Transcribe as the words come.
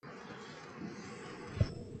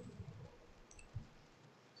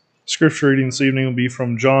Scripture reading this evening will be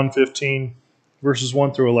from John 15, verses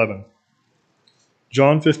 1 through 11.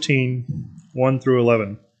 John 15, 1 through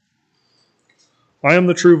 11. I am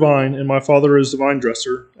the true vine, and my Father is the vine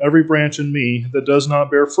dresser. Every branch in me that does not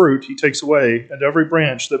bear fruit, he takes away, and every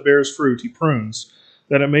branch that bears fruit, he prunes,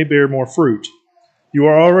 that it may bear more fruit. You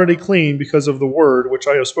are already clean because of the word which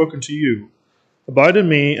I have spoken to you. Abide in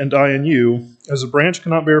me, and I in you, as a branch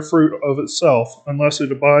cannot bear fruit of itself unless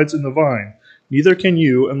it abides in the vine. Neither can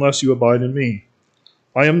you unless you abide in me.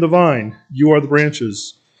 I am the vine, you are the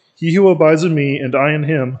branches. He who abides in me, and I in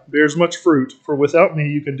him, bears much fruit, for without me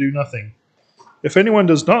you can do nothing. If anyone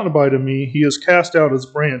does not abide in me, he is cast out as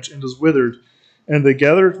a branch and is withered, and they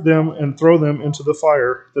gather them and throw them into the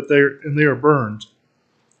fire, and they are burned.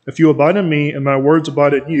 If you abide in me, and my words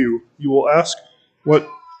abide in you, you will ask what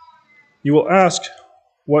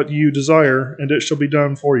you desire, and it shall be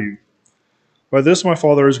done for you. By this my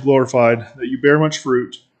Father is glorified, that you bear much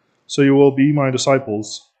fruit, so you will be my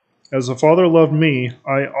disciples. As the Father loved me,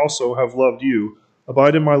 I also have loved you.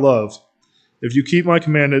 Abide in my love. If you keep my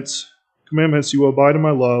commandments, you will abide in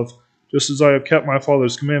my love, just as I have kept my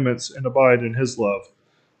Father's commandments and abide in his love.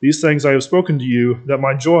 These things I have spoken to you, that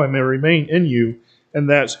my joy may remain in you, and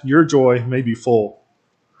that your joy may be full.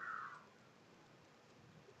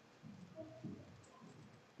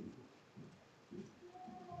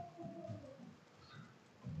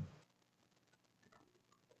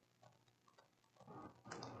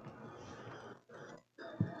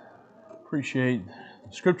 Appreciate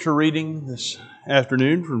scripture reading this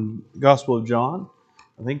afternoon from the Gospel of John.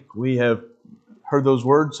 I think we have heard those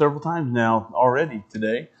words several times now already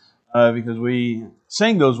today because we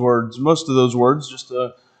sang those words, most of those words, just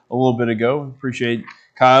a little bit ago. Appreciate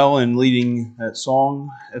Kyle and leading that song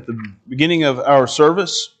at the beginning of our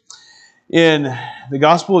service. In the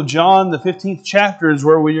Gospel of John, the 15th chapter is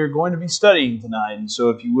where we are going to be studying tonight. And so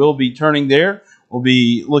if you will be turning there, we'll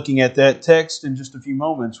be looking at that text in just a few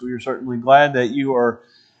moments. We are certainly glad that you are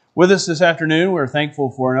with us this afternoon. We're thankful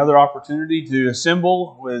for another opportunity to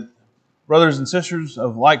assemble with brothers and sisters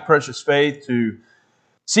of like precious faith to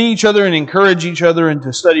see each other and encourage each other and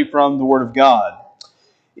to study from the Word of God.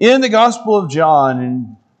 In the Gospel of John,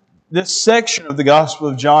 in this section of the Gospel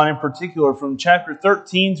of John in particular, from chapter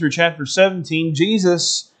 13 through chapter 17,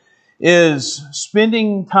 Jesus is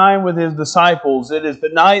spending time with his disciples. It is the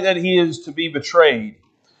night that he is to be betrayed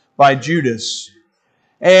by Judas.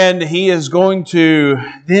 And he is going to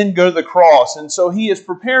then go to the cross. And so he is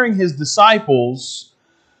preparing his disciples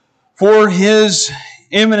for his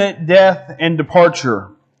imminent death and departure.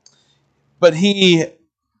 But he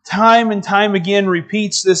time and time again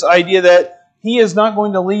repeats this idea that he is not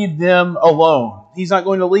going to leave them alone. He's not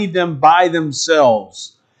going to leave them by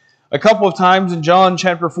themselves. A couple of times in John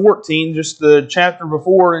chapter 14, just the chapter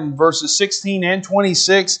before in verses 16 and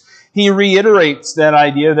 26, he reiterates that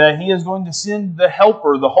idea that he is going to send the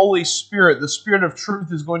Helper, the Holy Spirit. The Spirit of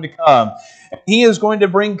truth is going to come. He is going to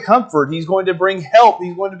bring comfort. He's going to bring help.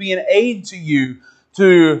 He's going to be an aid to you,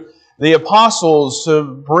 to the apostles, to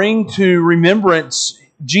bring to remembrance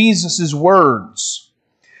Jesus' words.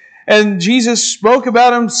 And Jesus spoke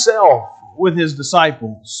about himself with his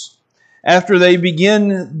disciples. After they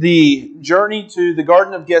begin the journey to the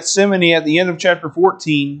Garden of Gethsemane at the end of chapter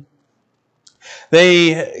 14,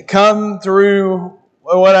 they come through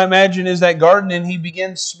what I imagine is that garden, and he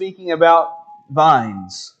begins speaking about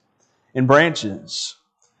vines and branches.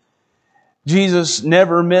 Jesus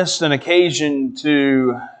never missed an occasion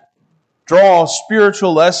to draw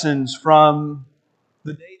spiritual lessons from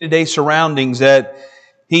the day-to-day surroundings that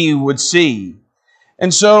he would see.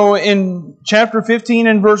 And so in chapter 15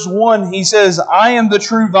 and verse 1, he says, I am the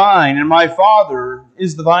true vine, and my Father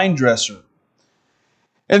is the vine dresser.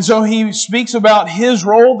 And so he speaks about his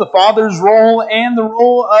role, the Father's role, and the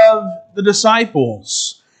role of the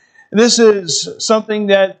disciples. This is something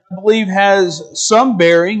that I believe has some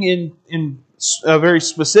bearing in a very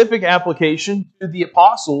specific application to the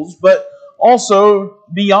apostles, but also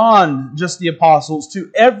beyond just the apostles, to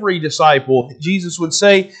every disciple. Jesus would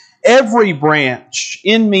say, every branch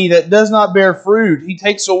in me that does not bear fruit, he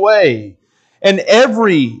takes away. And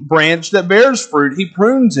every branch that bears fruit, he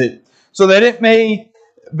prunes it, so that it may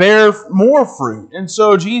bear more fruit. And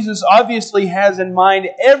so Jesus obviously has in mind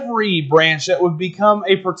every branch that would become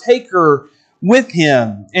a partaker with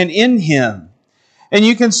him and in him. And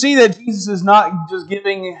you can see that Jesus is not just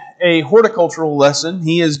giving a horticultural lesson.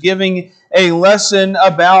 He is giving a lesson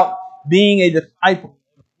about being a disciple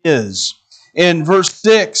of his. In verse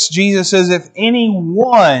 6, Jesus says, if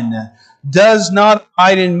anyone does not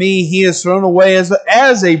abide in me, he is thrown away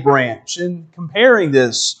as a branch, and comparing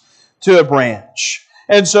this to a branch.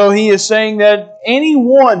 And so he is saying that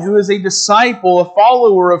anyone who is a disciple, a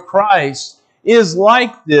follower of Christ, is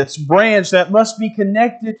like this branch that must be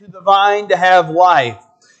connected to the vine to have life.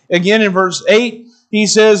 Again, in verse 8, he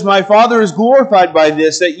says, "My Father is glorified by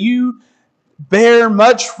this, that you bear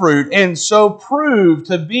much fruit, and so prove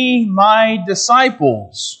to be my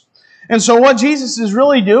disciples." And so what Jesus is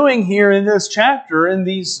really doing here in this chapter, in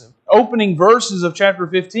these opening verses of chapter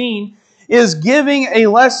 15, is giving a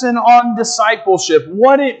lesson on discipleship,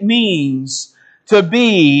 what it means to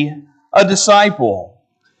be a disciple.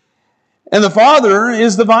 And the Father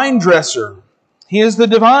is the vine dresser. He is the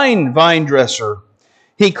divine vine dresser.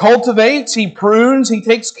 He cultivates, He prunes, He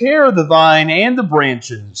takes care of the vine and the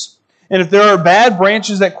branches. And if there are bad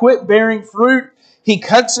branches that quit bearing fruit, He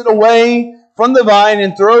cuts it away from the vine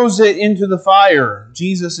and throws it into the fire.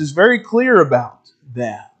 Jesus is very clear about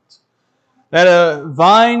that. That a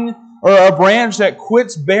vine or a branch that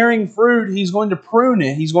quits bearing fruit, He's going to prune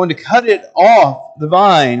it. He's going to cut it off the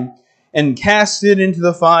vine and cast it into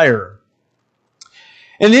the fire.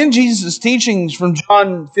 And in Jesus' teachings from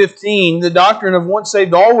John 15, the doctrine of once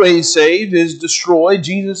saved, always saved is destroyed.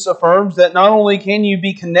 Jesus affirms that not only can you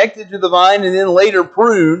be connected to the vine and then later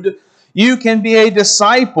pruned, you can be a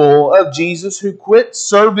disciple of Jesus who quits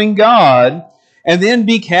serving God and then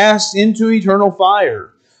be cast into eternal fire.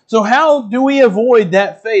 So how do we avoid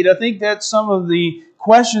that fate? I think that's some of the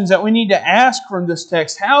questions that we need to ask from this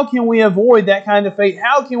text. How can we avoid that kind of fate?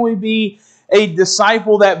 How can we be a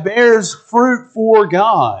disciple that bears fruit for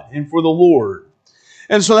God and for the Lord?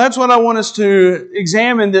 And so that's what I want us to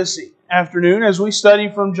examine this afternoon as we study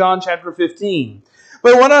from John chapter 15.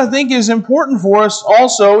 But what I think is important for us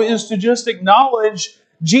also is to just acknowledge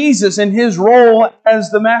Jesus and His role as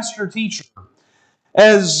the master teacher.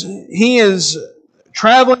 As He is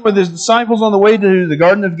traveling with His disciples on the way to the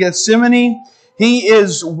Garden of Gethsemane, He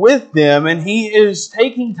is with them and He is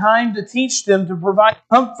taking time to teach them, to provide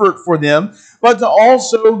comfort for them, but to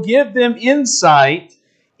also give them insight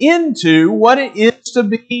into what it is to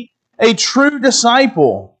be a true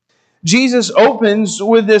disciple. Jesus opens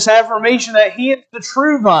with this affirmation that He is the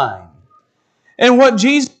true vine. And what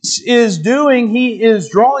Jesus is doing, He is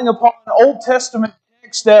drawing upon an Old Testament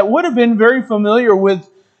text that would have been very familiar with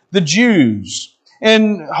the Jews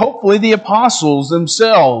and hopefully the apostles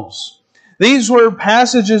themselves. These were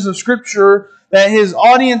passages of Scripture that His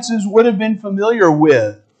audiences would have been familiar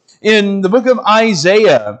with. In the book of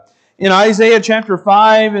Isaiah, in Isaiah chapter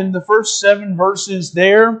 5, in the first 7 verses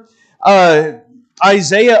there,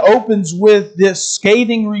 Isaiah opens with this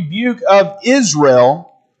scathing rebuke of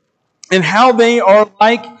Israel and how they are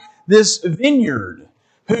like this vineyard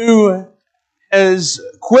who has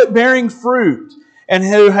quit bearing fruit and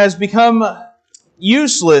who has become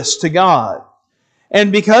useless to God.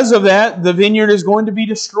 And because of that, the vineyard is going to be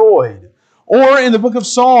destroyed. Or in the book of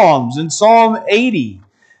Psalms, in Psalm 80,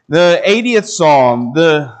 the 80th Psalm,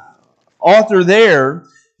 the author there,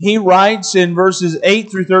 he writes in verses 8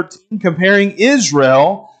 through 13, comparing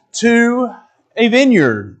Israel to a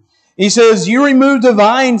vineyard. He says, "You removed the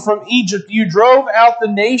vine from Egypt. You drove out the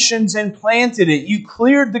nations and planted it. You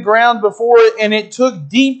cleared the ground before it, and it took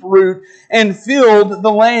deep root and filled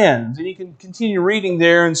the land." And you can continue reading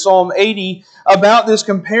there in Psalm 80 about this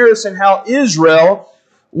comparison, how Israel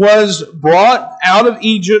was brought out of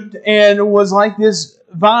Egypt and was like this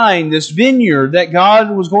vine, this vineyard that God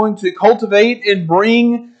was going to cultivate and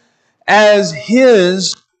bring as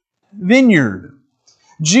His vineyard.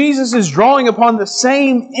 Jesus is drawing upon the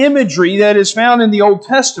same imagery that is found in the Old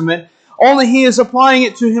Testament, only He is applying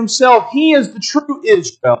it to Himself. He is the true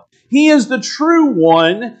Israel. He is the true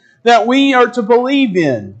one that we are to believe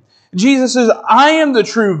in. Jesus says, "I am the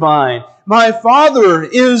true vine. My Father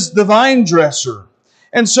is the vine dresser."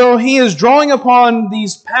 And so He is drawing upon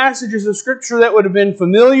these passages of Scripture that would have been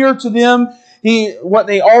familiar to them, what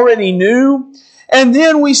they already knew. And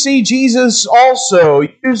then we see Jesus also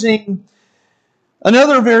using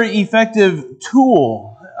another very effective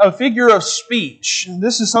tool, a figure of speech.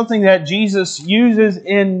 This is something that Jesus uses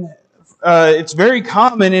it's very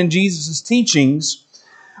common in Jesus' teachings,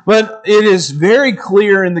 but it is very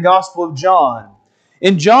clear in the Gospel of John.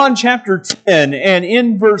 In John chapter 10 and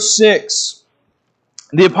in verse 6,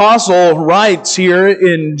 the apostle writes here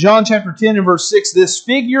in John chapter 10 and verse 6, this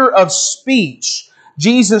figure of speech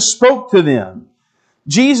Jesus spoke to them.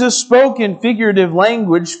 Jesus spoke in figurative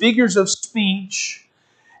language, figures of speech,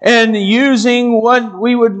 and using what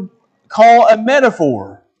we would call a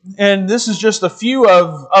metaphor. And this is just a few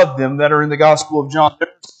of them that are in the Gospel of John. There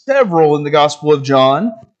are several in the Gospel of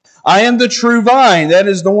John. I am the true vine. That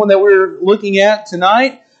is the one that we're looking at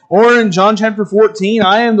tonight. Or in John chapter 14,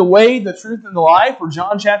 I am the way, the truth, and the life. Or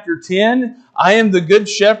John chapter 10, I am the good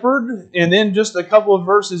shepherd. And then just a couple of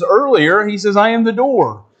verses earlier, he says, I am the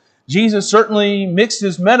door. Jesus certainly mixed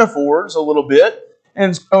his metaphors a little bit.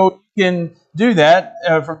 And so you can do that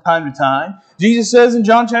from time to time. Jesus says in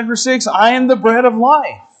John chapter 6, I am the bread of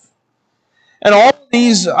life. And all of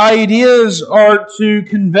these ideas are to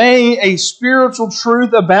convey a spiritual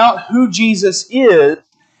truth about who Jesus is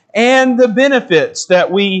and the benefits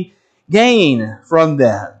that we gain from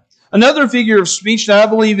that. Another figure of speech that I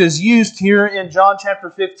believe is used here in John chapter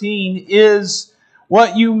 15 is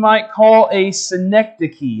what you might call a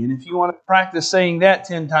synecdoche. And if you want to practice saying that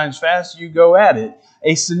 10 times fast, you go at it.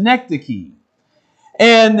 A synecdoche.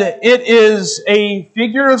 And it is a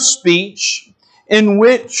figure of speech in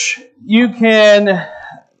which you can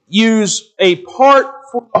use a part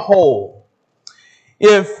for a whole.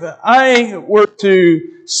 If I were to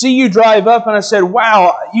see you drive up and I said,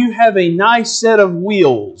 wow, you have a nice set of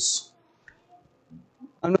wheels.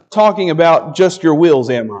 I'm not talking about just your wheels,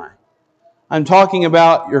 am I? I'm talking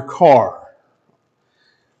about your car.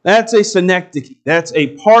 That's a synecdoche. That's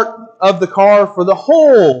a part of the car for the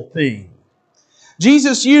whole thing.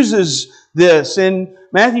 Jesus uses this in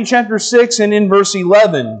Matthew chapter 6 and in verse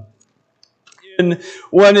 11. In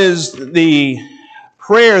what is the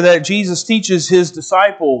prayer that Jesus teaches his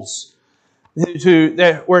disciples,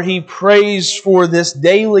 where he prays for this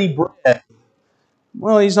daily bread.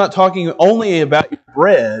 Well, he's not talking only about your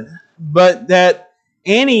bread, but that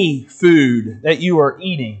any food that you are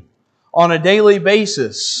eating on a daily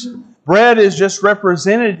basis, bread is just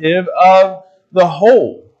representative of the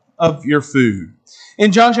whole of your food.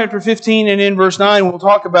 In John chapter 15 and in verse 9, we'll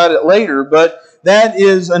talk about it later, but that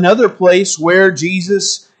is another place where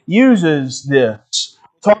Jesus uses this.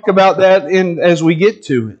 We'll talk about that as we get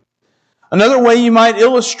to it. Another way you might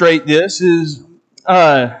illustrate this is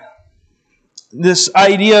this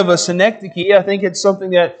idea of a synecdoche. I think it's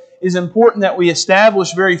something that is important that we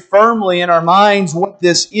establish very firmly in our minds what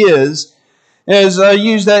this is. As I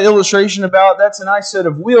use that illustration about that's a nice set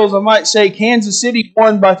of wheels, I might say Kansas City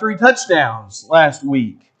won by 3 touchdowns last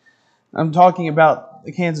week. I'm talking about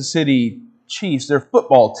the Kansas City Chiefs, their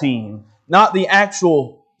football team, not the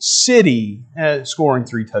actual city scoring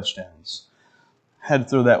 3 touchdowns. Had to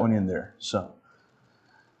throw that one in there. So,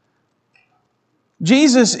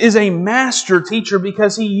 Jesus is a master teacher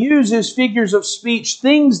because he uses figures of speech,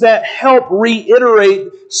 things that help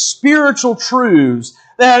reiterate spiritual truths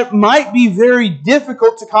that might be very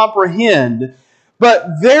difficult to comprehend, but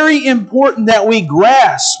very important that we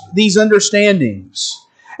grasp these understandings.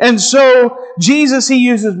 And so, Jesus, he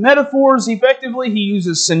uses metaphors effectively, he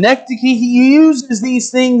uses synecdoche, he uses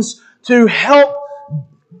these things to help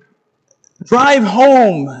drive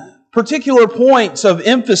home particular points of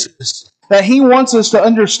emphasis that he wants us to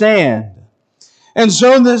understand. And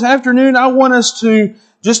so this afternoon, I want us to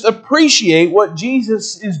just appreciate what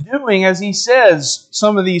Jesus is doing as he says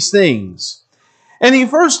some of these things. And he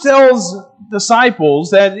first tells disciples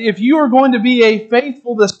that if you are going to be a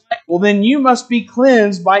faithful disciple, then you must be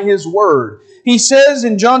cleansed by his word. He says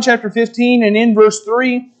in John chapter 15 and in verse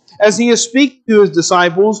 3, as he is speaking to his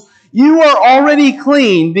disciples, you are already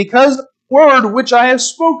clean because of the word which I have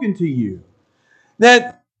spoken to you.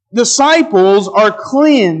 That disciples are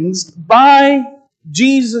cleansed by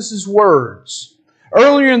Jesus' words.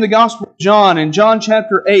 Earlier in the Gospel of John, in John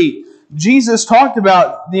chapter 8, Jesus talked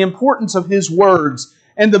about the importance of his words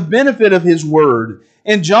and the benefit of his word.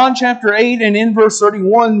 In John chapter 8 and in verse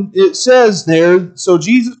 31, it says there, so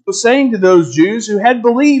Jesus was saying to those Jews who had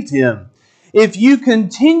believed him, if you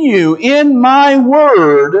continue in my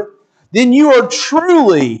word, then you are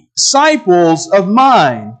truly disciples of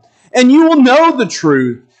mine, and you will know the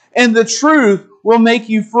truth, and the truth will make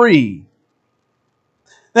you free.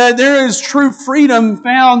 That there is true freedom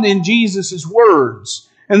found in Jesus' words.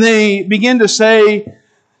 And they begin to say,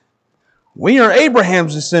 we are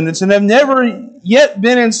Abraham's descendants and have never yet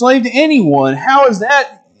been enslaved to anyone. How is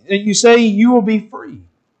that you say you will be free?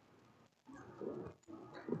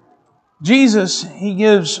 Jesus, he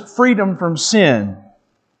gives freedom from sin.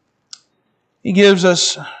 He gives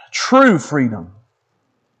us true freedom.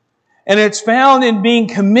 And it's found in being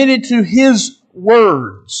committed to his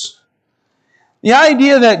words. The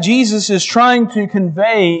idea that Jesus is trying to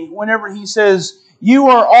convey whenever he says, you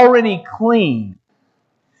are already clean.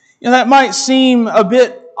 That might seem a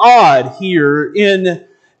bit odd here in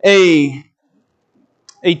a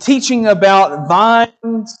teaching about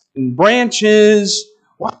vines and branches.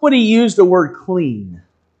 Why would he use the word clean?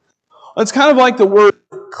 Well, it's kind of like the word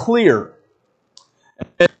clear.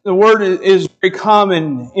 The word is very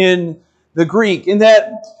common in the Greek in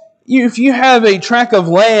that if you have a tract of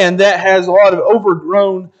land that has a lot of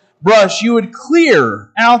overgrown brush, you would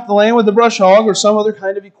clear out the land with a brush hog or some other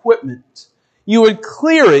kind of equipment. You would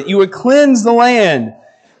clear it. You would cleanse the land.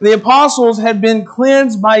 The apostles had been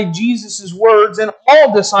cleansed by Jesus' words, and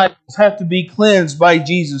all disciples have to be cleansed by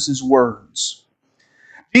Jesus' words.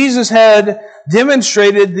 Jesus had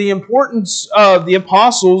demonstrated the importance of the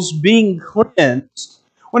apostles being cleansed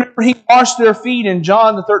whenever He washed their feet in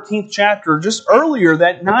John the 13th chapter. Just earlier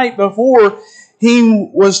that night before He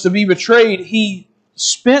was to be betrayed, He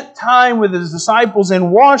spent time with His disciples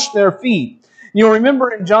and washed their feet. You'll remember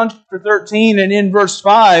in John chapter 13 and in verse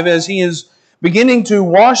 5, as He is beginning to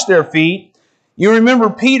wash their feet, you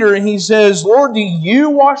remember Peter, and he says, "Lord, do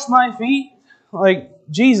you wash my feet?" Like,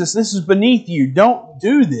 Jesus, this is beneath you. Don't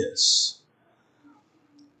do this.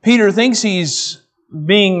 Peter thinks he's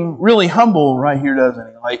being really humble right here,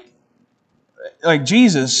 doesn't he? Like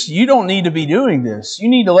Jesus, you don't need to be doing this. You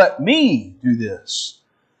need to let me do this.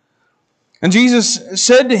 And Jesus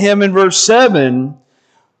said to him in verse 7,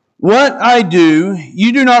 "What I do,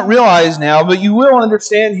 you do not realize now, but you will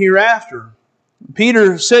understand hereafter."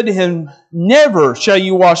 Peter said to him, "Never shall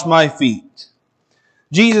you wash my feet."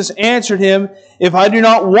 Jesus answered him, "If I do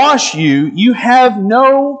not wash you, you have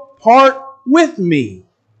no part with me."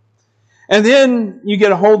 And then you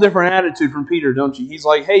get a whole different attitude from Peter, don't you? He's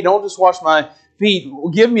like, "Hey, don't just wash my feet.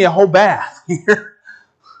 Give me a whole bath here."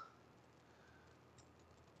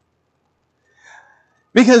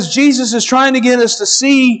 Because Jesus is trying to get us to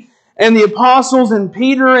see, and the apostles and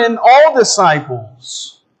Peter and all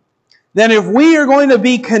disciples, that if we are going to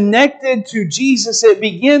be connected to Jesus, it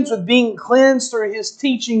begins with being cleansed through His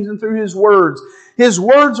teachings and through His words. His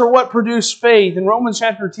words are what produce faith. In Romans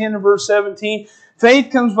chapter 10 and verse 17, faith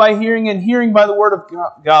comes by hearing, and hearing by the Word of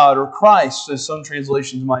God, or Christ, as some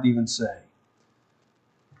translations might even say.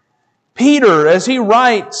 Peter, as he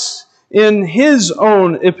writes in his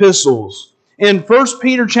own epistles, in 1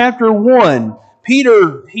 Peter chapter 1,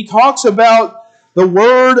 Peter, he talks about the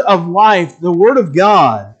Word of life, the Word of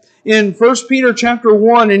God. In 1 Peter chapter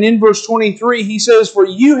 1 and in verse 23, he says, "For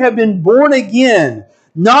you have been born again,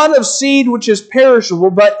 not of seed which is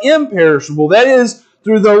perishable, but imperishable." That is,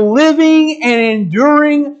 through the living and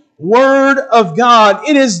enduring Word of God.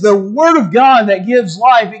 It is the Word of God that gives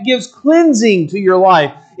life. It gives cleansing to your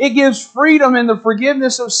life. It gives freedom and the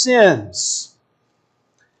forgiveness of sins.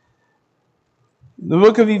 The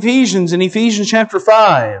book of Ephesians, in Ephesians chapter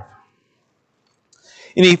 5.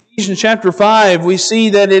 In Ephesians chapter 5, we see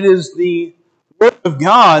that it is the Word of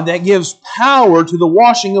God that gives power to the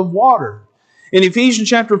washing of water. In Ephesians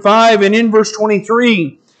chapter 5 and in verse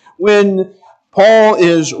 23, when Paul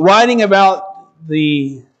is writing about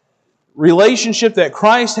the relationship that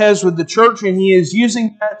Christ has with the church, and he is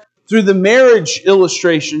using that through the marriage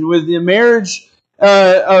illustration, with the marriage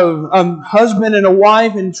of a husband and a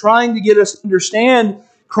wife, and trying to get us to understand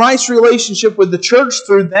Christ's relationship with the church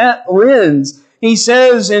through that lens. He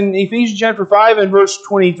says in Ephesians chapter 5 and verse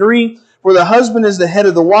 23, "For the husband is the head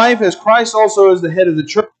of the wife, as Christ also is the head of the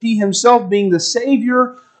church, He Himself being the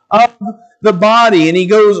Savior of the body." And he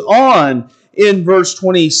goes on in verse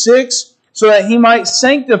 26, "So that He might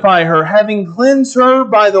sanctify her, having cleansed her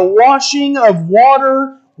by the washing of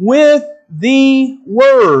water with the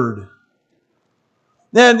Word."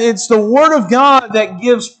 That it's the Word of God that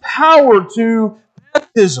gives power to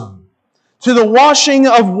baptism, to the washing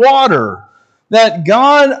of water. That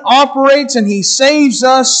God operates and He saves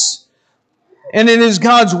us, and it is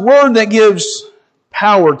God's Word that gives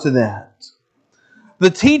power to that. The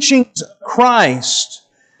teachings of Christ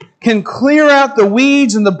can clear out the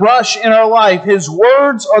weeds and the brush in our life. His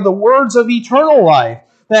words are the words of eternal life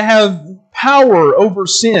that have power over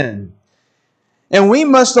sin. And we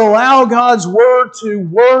must allow God's Word to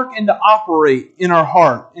work and to operate in our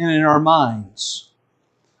heart and in our minds.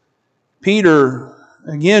 Peter,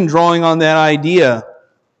 again, drawing on that idea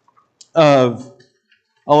of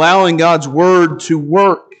allowing God's Word to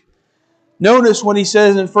work. Notice what he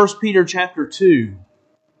says in 1 Peter chapter 2.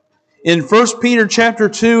 In 1 Peter chapter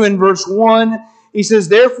 2 and verse 1, he says,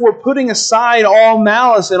 "Therefore, putting aside all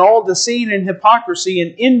malice and all deceit and hypocrisy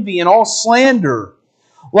and envy and all slander,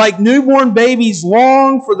 like newborn babies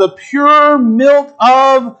long for the pure milk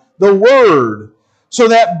of the Word, so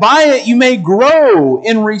that by it you may grow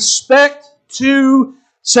in respect to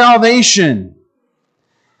salvation."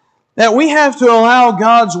 That we have to allow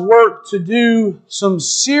God's work to do some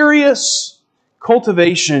serious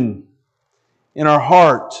cultivation in our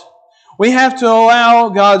heart. We have to allow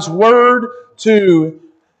God's Word to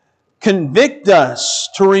convict us,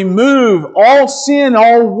 to remove all sin,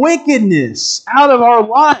 all wickedness out of our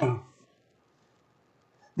life.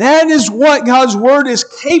 That is what God's Word is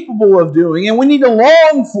capable of doing, and we need to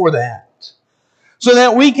long for that so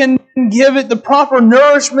that we can give it the proper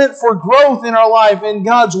nourishment for growth in our life, and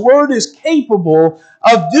God's Word is capable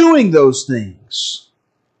of doing those things.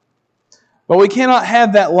 But we cannot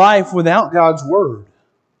have that life without God's Word.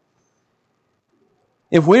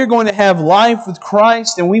 If we're going to have life with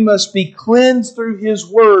Christ, then we must be cleansed through His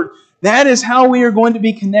Word. That is how we are going to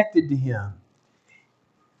be connected to Him.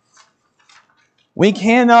 We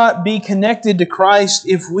cannot be connected to Christ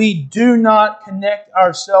if we do not connect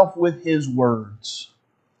ourselves with His words.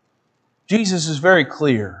 Jesus is very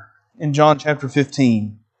clear in John chapter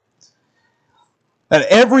 15 that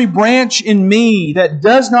every branch in me that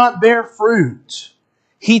does not bear fruit,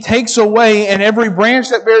 He takes away, and every branch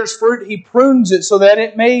that bears fruit, He prunes it so that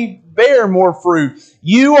it may bear more fruit.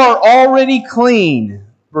 You are already clean,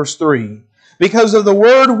 verse 3, because of the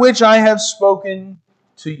word which I have spoken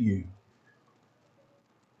to you.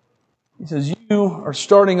 He says, you are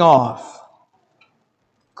starting off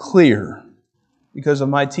clear because of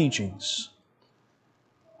my teachings.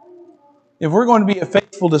 If we're going to be a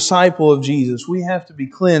faithful disciple of Jesus, we have to be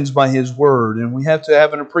cleansed by His Word, and we have to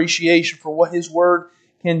have an appreciation for what His Word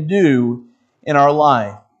can do in our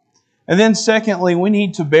life. And then secondly, we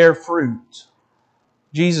need to bear fruit.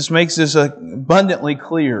 Jesus makes this abundantly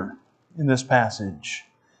clear in this passage,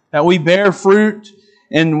 that we bear fruit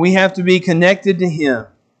and we have to be connected to Him.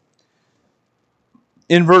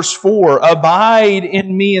 In verse 4, abide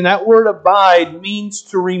in me, and that word abide means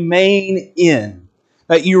to remain in.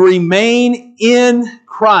 That you remain in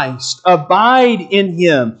Christ. Abide in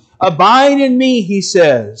Him. Abide in me, He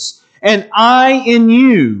says, and I in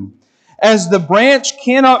you. As the branch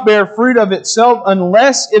cannot bear fruit of itself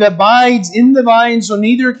unless it abides in the vine, so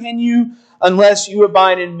neither can you unless you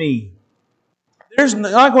abide in me. There's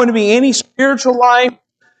not going to be any spiritual life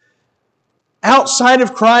outside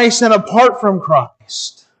of Christ and apart from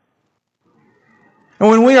Christ. And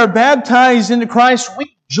when we are baptized into Christ,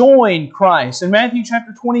 we join Christ. In Matthew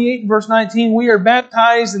chapter 28 and verse 19, we are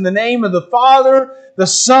baptized in the name of the Father, the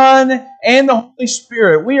Son, and the Holy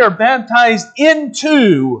Spirit. We are baptized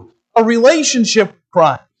into a relationship with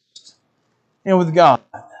Christ and with God.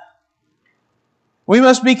 We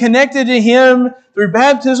must be connected to Him through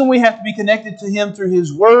baptism. We have to be connected to Him through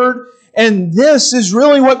His Word. And this is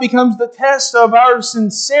really what becomes the test of our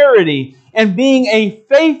sincerity and being a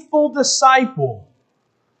faithful disciple.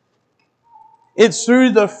 It's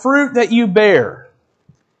through the fruit that you bear.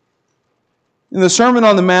 In the Sermon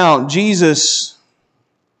on the Mount, Jesus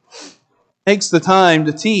takes the time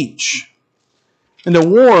to teach and to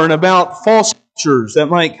warn about false teachers that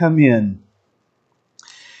might come in.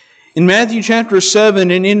 In Matthew chapter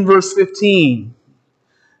 7 and in verse 15,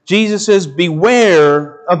 Jesus says,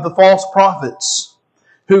 beware of the false prophets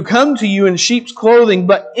who come to you in sheep's clothing,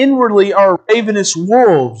 but inwardly are ravenous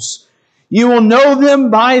wolves. You will know them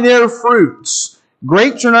by their fruits.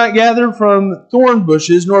 Grapes are not gathered from thorn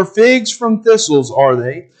bushes, nor figs from thistles are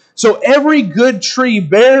they. So every good tree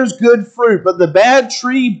bears good fruit, but the bad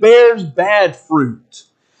tree bears bad fruit.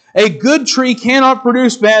 A good tree cannot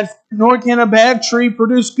produce bad fruit, nor can a bad tree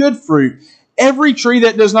produce good fruit. Every tree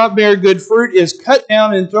that does not bear good fruit is cut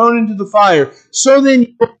down and thrown into the fire. So then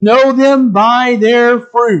you will know them by their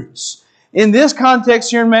fruits. In this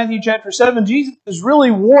context here in Matthew chapter 7, Jesus is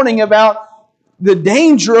really warning about the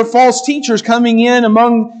danger of false teachers coming in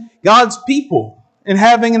among God's people and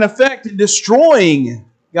having an effect in destroying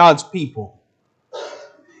God's people.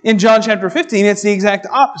 In John chapter 15, it's the exact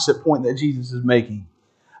opposite point that Jesus is making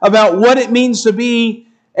about what it means to be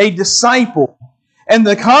a disciple. And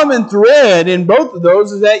the common thread in both of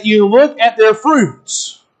those is that you look at their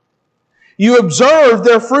fruits. You observe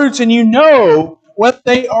their fruits and you know whether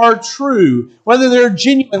they are true, whether they're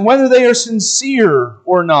genuine, whether they are sincere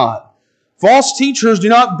or not. False teachers do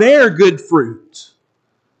not bear good fruit.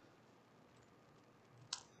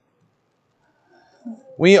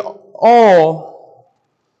 We all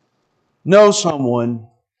know someone,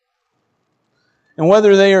 and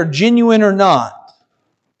whether they are genuine or not,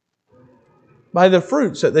 by the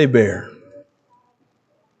fruits that they bear.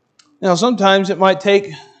 Now, sometimes it might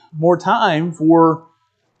take more time for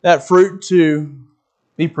that fruit to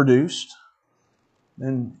be produced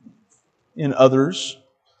than in others.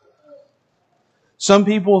 Some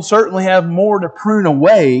people certainly have more to prune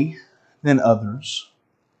away than others.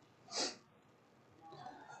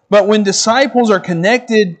 But when disciples are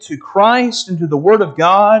connected to Christ and to the Word of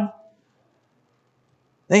God,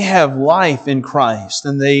 they have life in Christ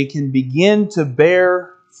and they can begin to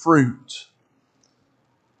bear fruit.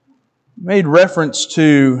 I made reference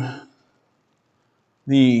to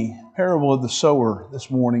the parable of the sower this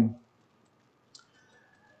morning.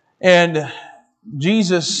 And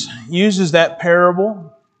Jesus uses that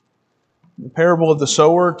parable, the parable of the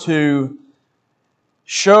sower, to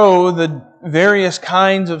show the various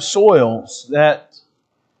kinds of soils that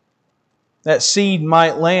seed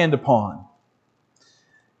might land upon.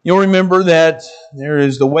 You'll remember that there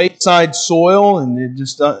is the wayside soil, and it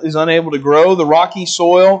just is unable to grow. The rocky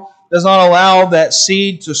soil does not allow that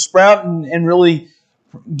seed to sprout and really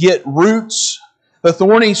get roots. The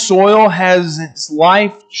thorny soil has its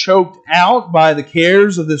life choked out by the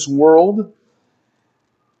cares of this world.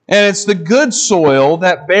 And it's the good soil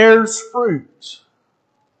that bears fruit.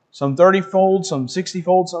 Some 30-fold, some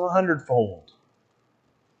 60-fold, some 100-fold.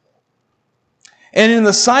 And in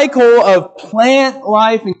the cycle of plant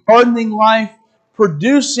life and gardening life,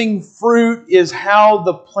 producing fruit is how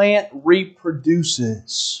the plant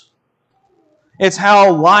reproduces. It's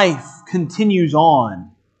how life continues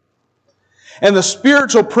on. And the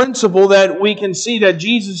spiritual principle that we can see that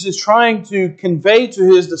Jesus is trying to convey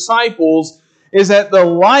to His disciples is that the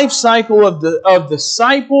life cycle of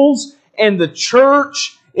disciples and the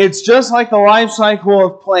church, it's just like the life cycle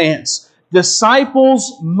of plants.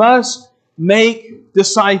 Disciples must make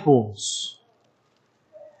disciples.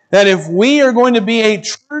 That if we are going to be a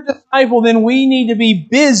true disciple, then we need to be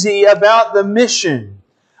busy about the mission,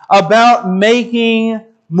 about making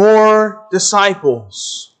more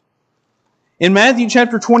disciples. In Matthew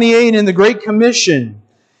chapter 28, in the Great Commission,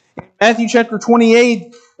 in Matthew chapter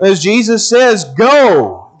 28, as Jesus says,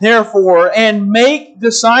 "Go, therefore, and make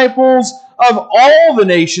disciples of all the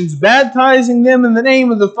nations, baptizing them in the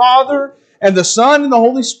name of the Father, and the Son, and the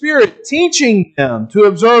Holy Spirit, teaching them to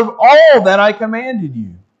observe all that I commanded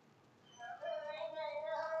you."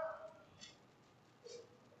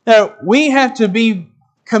 Now, we have to be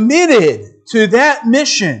committed to that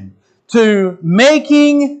mission, to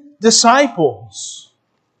making disciples.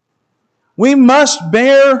 We must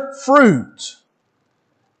bear fruit.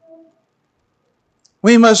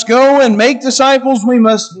 We must go and make disciples. We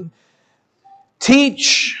must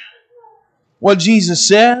teach what Jesus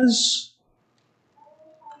says.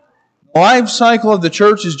 The life cycle of the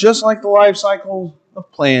church is just like the life cycle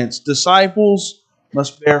of plants. Disciples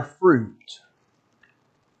must bear fruit.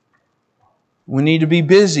 We need to be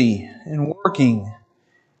busy and working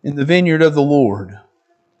in the vineyard of the Lord.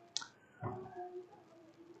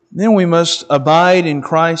 Then we must abide in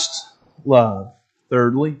Christ's love.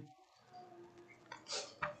 Thirdly,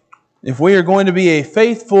 if we are going to be a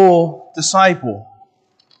faithful disciple,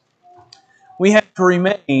 we have to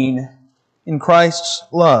remain in Christ's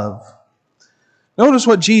love. Notice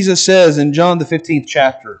what Jesus says in John the 15th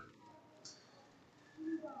chapter.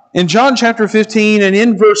 In John chapter 15 and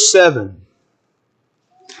in verse 7,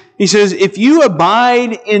 He says, "If you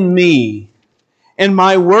abide in me, and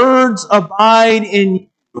my words abide in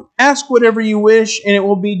you, ask whatever you wish, and it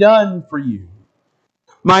will be done for you.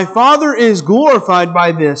 My Father is glorified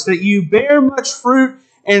by this, that you bear much fruit,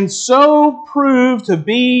 and so prove to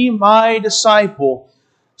be my disciple."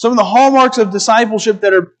 Some of the hallmarks of discipleship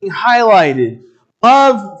that are being highlighted: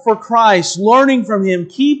 love for Christ, learning from Him,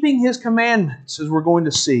 keeping His commandments, as we're going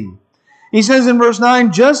to see. He says in verse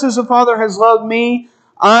 9, "Just as the Father has loved me,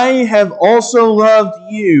 I have also loved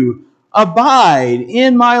you. Abide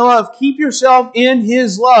in my love." Keep yourself in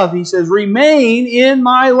His love. He says, "Remain in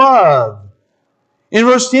my love." In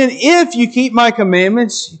verse 10, "If you keep my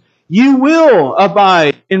commandments, you will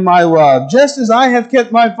abide in my love, just as I have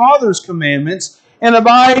kept my Father's commandments and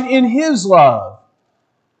abide in His love."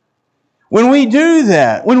 When we do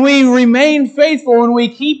that, when we remain faithful, when we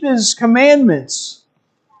keep His commandments,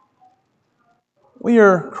 we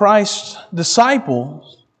are Christ's disciples.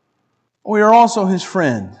 We are also His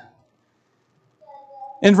friend.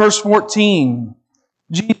 In verse 14,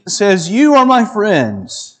 Jesus says, "You are my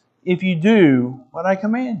friends if you do what I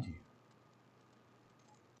command you."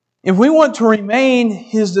 If we want to remain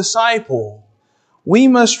His disciple, we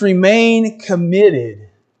must remain committed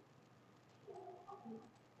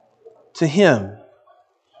to Him.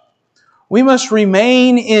 We must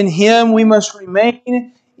remain in Him. We must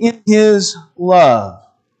remain in His love.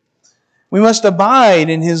 We must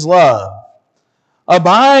abide in His love.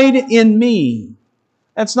 Abide in me.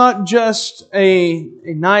 That's not just a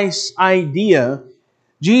nice idea.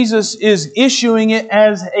 Jesus is issuing it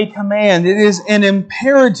as a command. It is an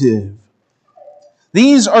imperative.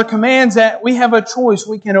 These are commands that we have a choice.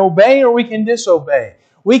 We can obey or we can disobey.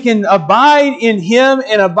 We can abide in Him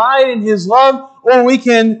and abide in His love, or we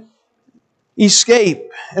can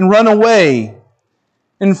escape and run away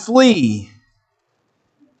and flee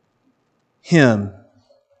Him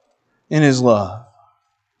in His love.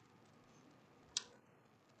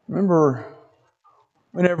 Remember,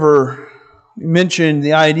 whenever We mentioned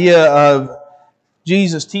the idea of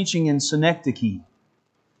Jesus teaching in synecdoche.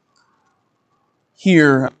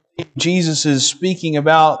 Here, Jesus is speaking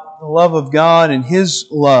about the love of God and His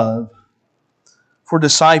love for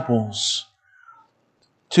disciples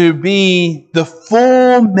to be the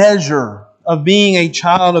full measure of being a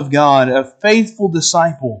child of God, a faithful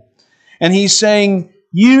disciple. And He's saying,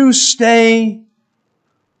 you stay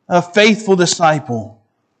a faithful disciple.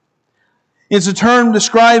 It's a term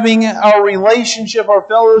describing our relationship, our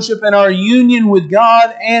fellowship, and our union with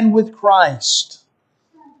God and with Christ.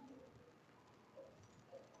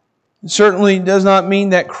 It certainly does not mean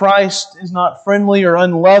that Christ is not friendly or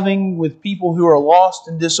unloving with people who are lost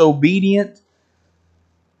and disobedient.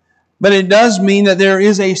 But it does mean that there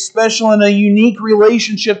is a special and a unique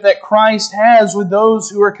relationship that Christ has with those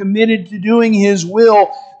who are committed to doing His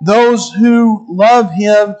will, those who love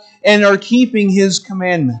Him and are keeping His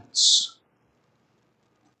commandments.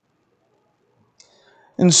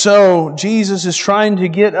 And so, Jesus is trying to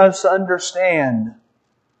get us to understand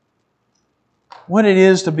what it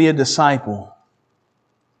is to be a disciple.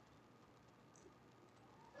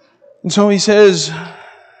 And so He says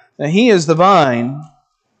that He is the vine,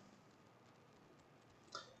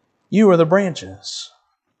 you are the branches.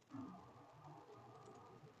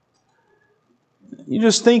 You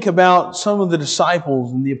just think about some of the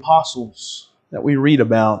disciples and the apostles that we read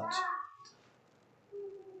about.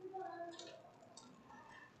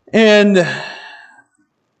 And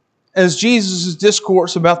as Jesus'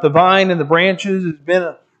 discourse about the vine and the branches has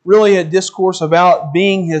been really a discourse about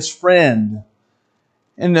being His friend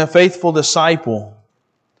and a faithful disciple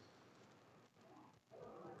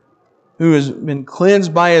who has been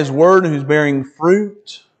cleansed by His Word, who's bearing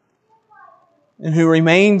fruit, and who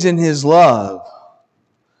remains in His love.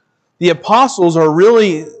 The apostles are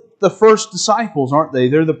really the first disciples, aren't they?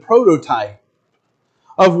 They're the prototype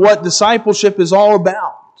of what discipleship is all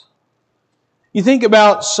about. You think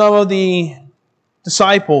about some of the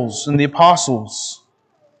disciples and the apostles.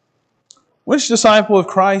 Which disciple of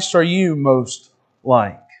Christ are you most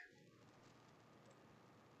like?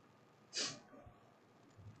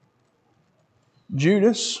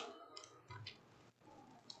 Judas.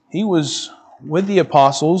 He was with the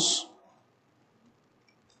apostles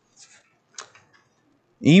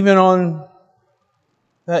even on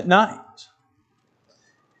that night.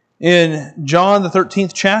 In John the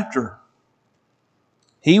 13th chapter,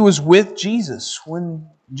 he was with Jesus when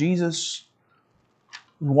Jesus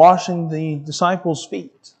was washing the disciples'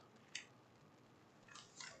 feet.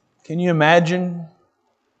 Can you imagine?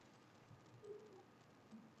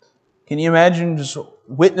 Can you imagine just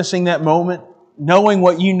witnessing that moment, knowing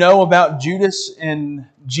what you know about Judas and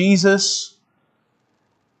Jesus?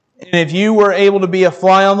 And if you were able to be a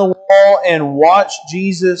fly on the wall and watch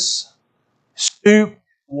Jesus stoop,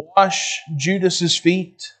 wash Judas's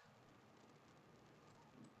feet.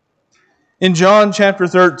 In John chapter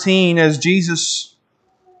 13, as Jesus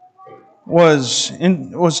was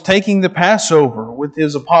taking the Passover with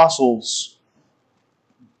His apostles,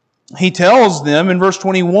 He tells them in verse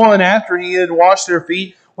 21, after He had washed their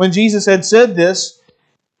feet, when Jesus had said this,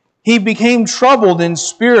 He became troubled in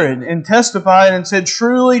spirit and testified and said,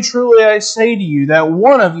 "Truly, truly, I say to you that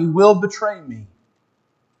one of you will betray me."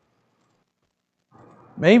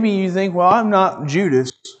 Maybe you think, well, I'm not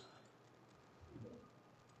Judas.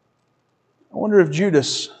 I wonder if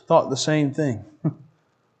Judas thought the same thing.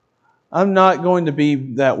 I'm not going to be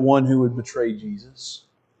that one who would betray Jesus.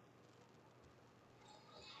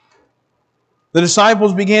 The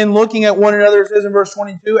disciples began looking at one another, it says in verse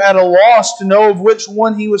 22, at a loss to know of which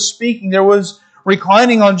one He was speaking. There was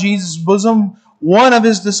reclining on Jesus' bosom one of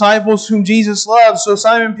His disciples whom Jesus loved. So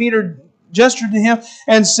Simon Peter gestured to Him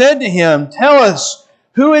and said to Him, "Tell us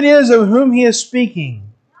who it is of whom He is speaking."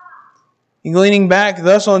 He, leaning back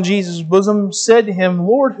thus on Jesus' bosom, said to Him,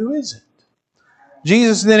 "Lord, who is it?"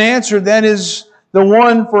 Jesus then answered, "That is the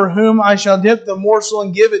one for whom I shall dip the morsel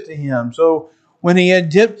and give it to him." So when He had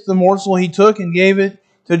dipped the morsel, He took and gave it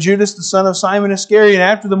to Judas, the son of Simon Iscariot.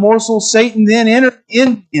 After the morsel, Satan then entered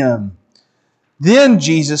in him. Then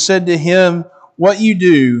Jesus said to him, "What you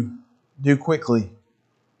do, do quickly."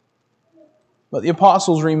 But the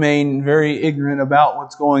apostles remain very ignorant about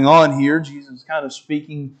what's going on here. Jesus is kind of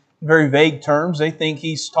speaking in very vague terms. They think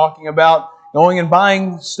He's talking about going and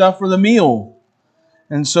buying stuff for the meal.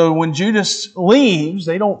 And so when Judas leaves,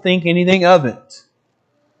 they don't think anything of it.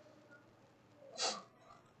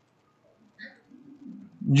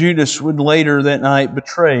 Judas would later that night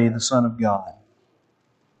betray the Son of God.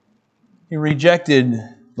 He rejected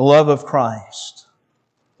the love of Christ.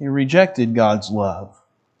 He rejected God's love.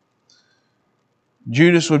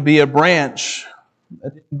 Judas would be a branch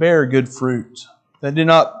that didn't bear good fruit, that did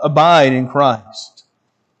not abide in Christ.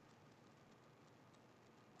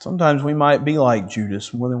 Sometimes we might be like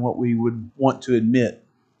Judas more than what we would want to admit.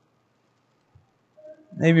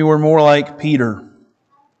 Maybe we're more like Peter.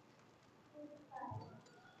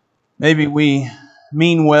 Maybe we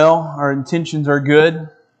mean well, our intentions are good.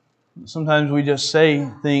 Sometimes we just say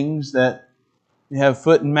things that we have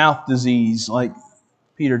foot and mouth disease like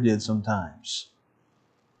Peter did sometimes.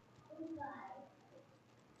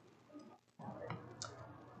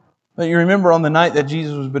 But you remember on the night that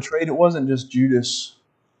Jesus was betrayed, it wasn't just Judas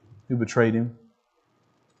who betrayed Him.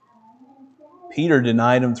 Peter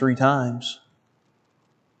denied Him 3 times.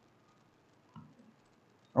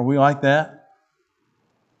 Are we like that?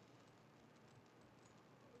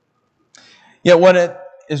 Yet what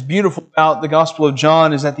is beautiful about the Gospel of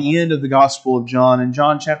John is at the end of the Gospel of John, in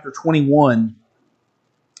John chapter 21.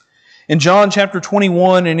 In John chapter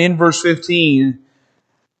 21 and in verse 15,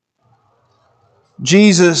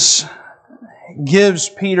 Jesus gives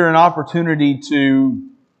Peter an opportunity to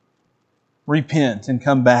repent and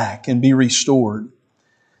come back and be restored.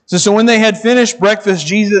 So when they had finished breakfast,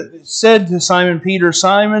 Jesus said to Simon Peter,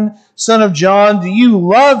 "Simon, son of John, do you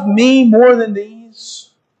love me more than these?"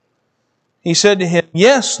 He said to him,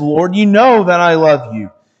 "Yes, Lord, you know that I love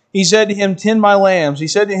you." He said to him, "Tend my lambs." He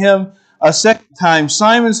said to him a second time,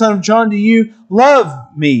 "Simon, son of John, do you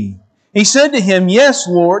love me?" He said to him, "Yes,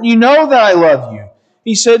 Lord, you know that I love you."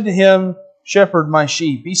 He said to him, "Shepherd my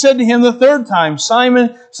sheep." He said to him the third time,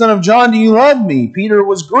 "Simon, son of John, do you love me?" Peter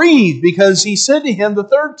was grieved because he said to him the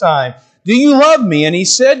third time, "Do you love me?" And he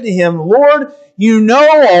said to him, "Lord, you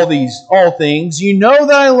know all things. You know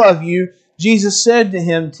that I love you." Jesus said to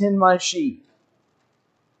him, "Tend my sheep."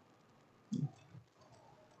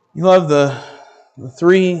 You love the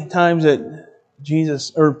 3 times that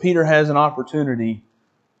Peter has an opportunity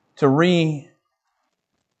to reaffirm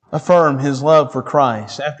his love for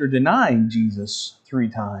Christ after denying Jesus 3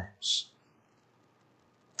 times.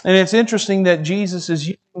 And it's interesting that Jesus is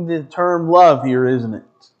using the term love here, isn't it?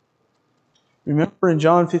 Remember in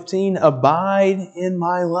John 15, abide in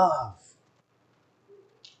my love.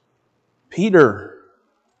 Peter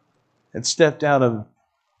had stepped out of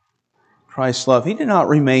Christ's love. He did not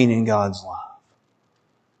remain in God's love.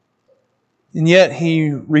 And yet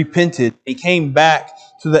he repented. He came back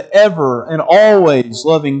to the ever and always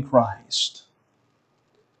loving Christ.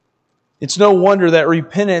 It's no wonder that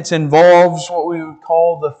repentance involves what we would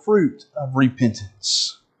call the fruit of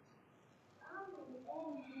repentance.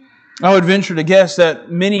 I would venture to guess that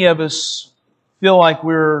many of us feel like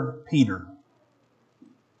we're Peter.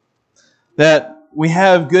 That we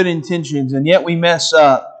have good intentions and yet we mess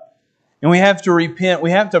up. And we have to repent.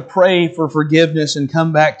 We have to pray for forgiveness and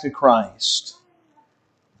come back to Christ.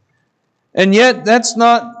 And yet that's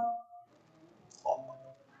not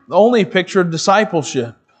the only picture of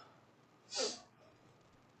discipleship.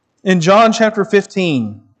 In John chapter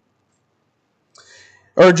 15,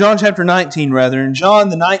 or John chapter 19 rather, in John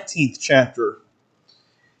the 19th chapter,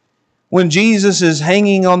 when Jesus is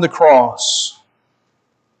hanging on the cross,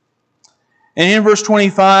 and in verse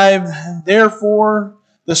 25, "Therefore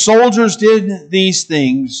the soldiers did these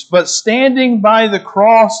things, but standing by the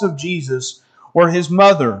cross of Jesus were His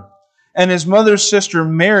mother, and His mother's sister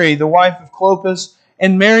Mary, the wife of Clopas,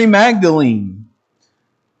 and Mary Magdalene."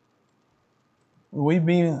 Will we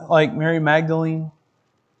be like Mary Magdalene?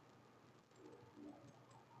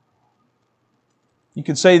 You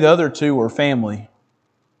could say the other 2 were family.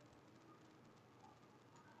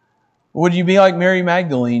 Would you be like Mary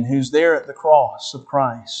Magdalene, who's there at the cross of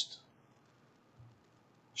Christ?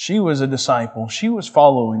 She was a disciple. She was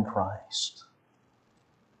following Christ.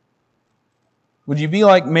 Would you be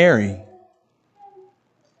like Mary,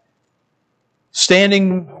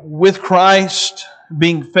 standing with Christ,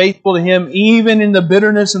 being faithful to Him, even in the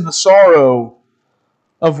bitterness and the sorrow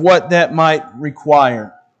of what that might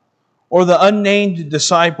require? Or the unnamed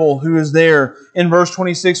disciple who is there in verse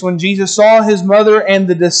 26, when Jesus saw His mother and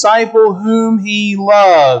the disciple whom He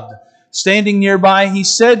loved standing nearby, He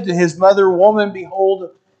said to His mother, "Woman, behold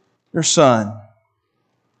your son."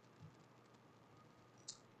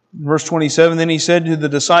 In verse 27, then He said to the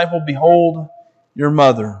disciple, "Behold your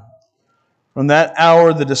mother." From that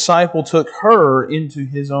hour, the disciple took her into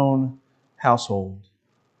his own household.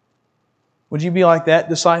 Would you be like that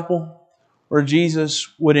disciple? Where Jesus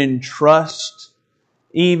would entrust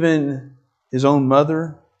even His own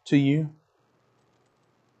mother to you?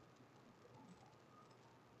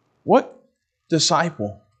 What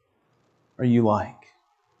disciple are you like?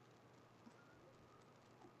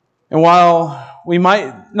 And while we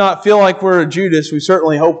might not feel like we're a Judas, we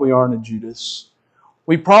certainly hope we aren't a Judas.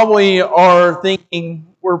 we probably are thinking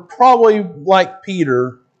we're probably like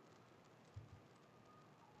Peter.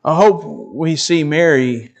 I hope we see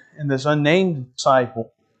Mary and this unnamed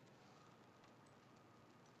disciple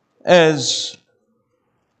as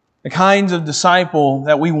the kinds of disciple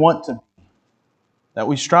that we want to be, that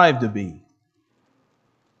we strive to be,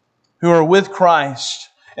 who are with Christ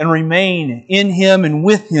and remain in Him and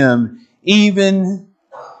with Him even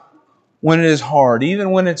when it is hard,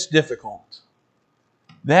 even when it's difficult.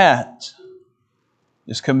 That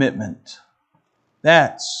is commitment.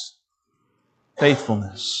 That's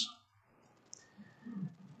faithfulness.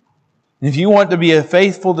 And if you want to be a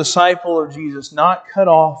faithful disciple of Jesus, not cut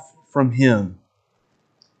off from Him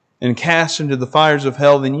and cast into the fires of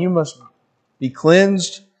hell, then you must be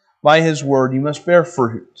cleansed by His Word. You must bear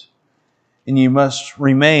fruit. And you must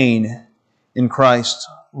remain in Christ's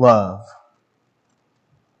love.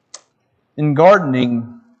 In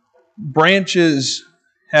gardening, branches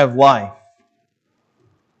have life.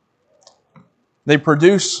 They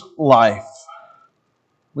produce life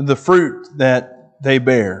with the fruit that they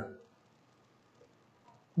bear.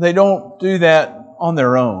 They don't do that on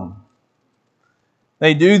their own.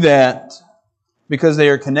 They do that because they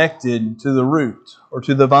are connected to the root or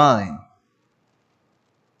to the vine.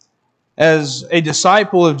 As a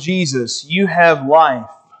disciple of Jesus, you have life.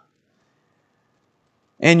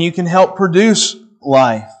 And you can help produce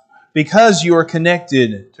life because you are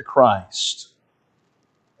connected to Christ.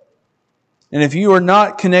 And if you are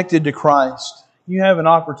not connected to Christ, you have an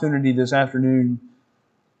opportunity this afternoon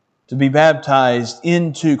to be baptized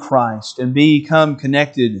into Christ and become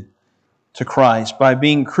connected to Christ by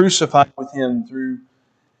being crucified with Him through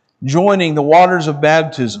joining the waters of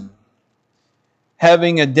baptism,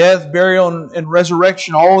 having a death, burial, and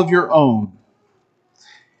resurrection all of your own.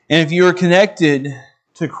 And if you are connected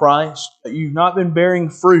to Christ, but you've not been bearing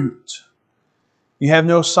fruit, you have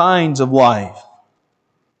no signs of life,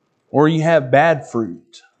 or you have bad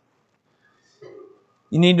fruit,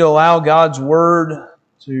 you need to allow God's Word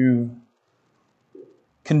to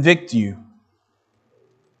convict you.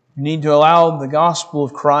 You need to allow the gospel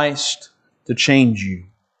of Christ to change you,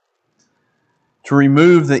 to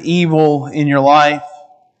remove the evil in your life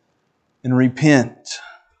and repent.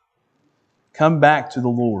 Come back to the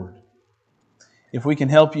Lord. If we can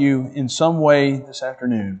help you in some way this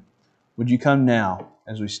afternoon, would you come now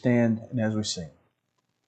as we stand and as we sing?